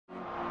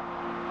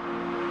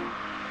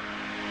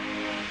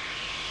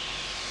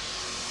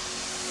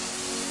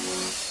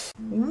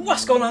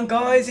What's going on,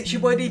 guys? It's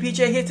your boy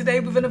DPJ here today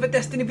with another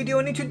Destiny video,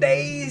 and in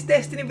today's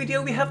Destiny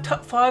video we have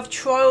top 5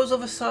 Trials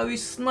of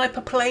Osiris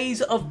sniper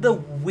plays of the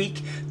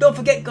week. Don't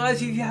forget,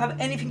 guys, if you have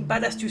anything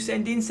badass to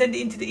send it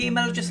into the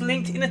email just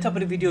linked in the top of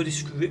the video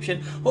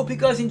description. Hope you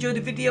guys enjoyed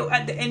the video.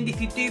 At the end, if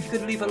you do, if you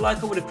could leave a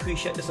like, I would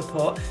appreciate the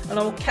support, and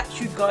I will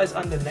catch you guys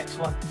on the next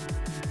one.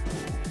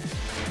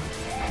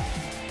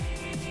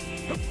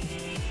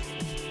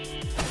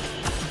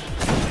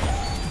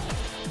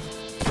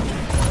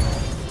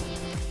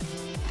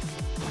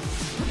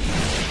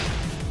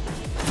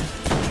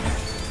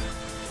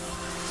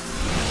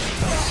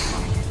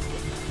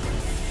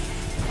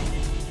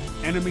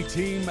 Enemy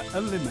team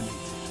eliminated.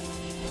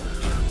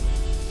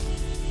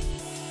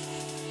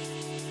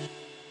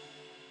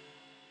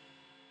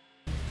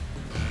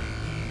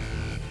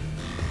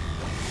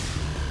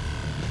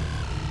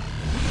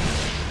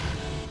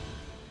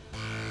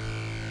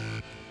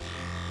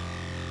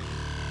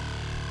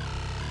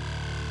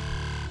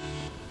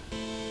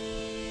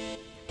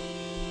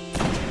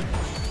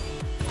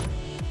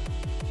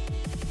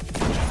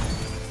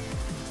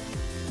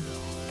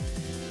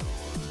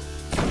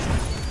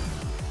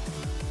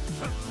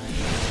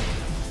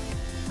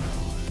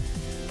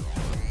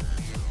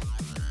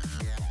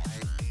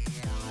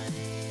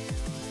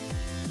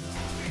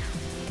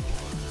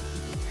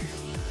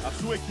 A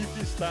sua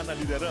equipe está na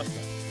liderança.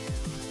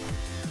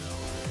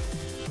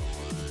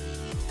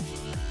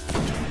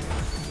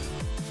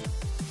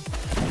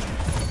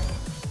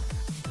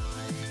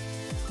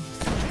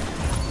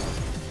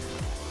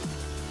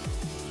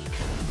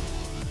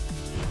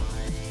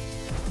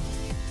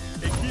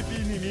 Equipe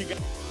inimiga.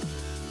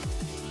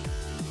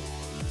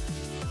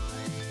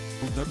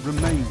 That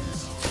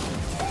remains.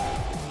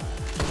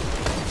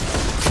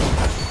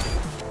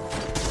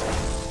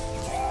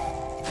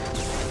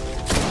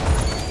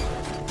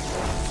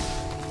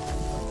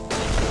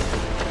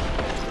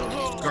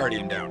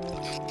 Guardian down.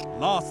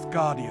 Last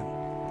Guardian.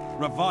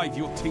 Revive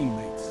your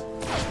teammates.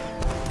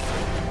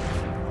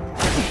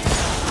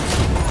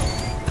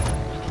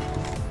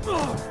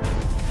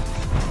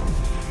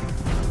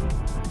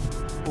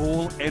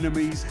 All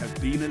enemies have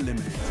been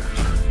eliminated.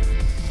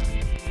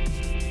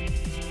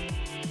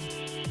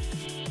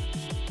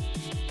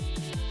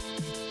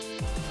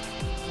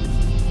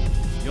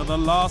 You're the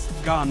last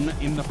gun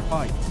in the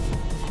fight.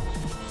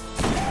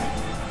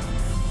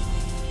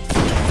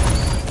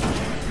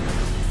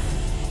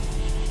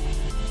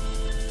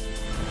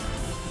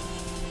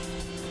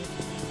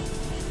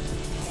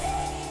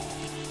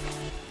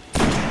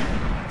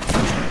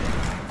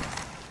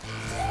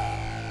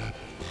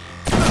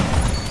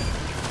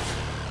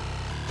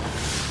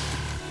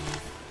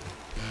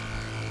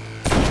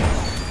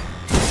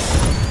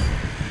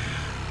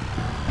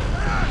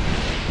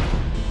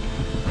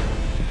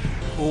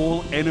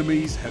 All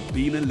enemies have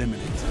been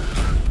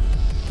eliminated.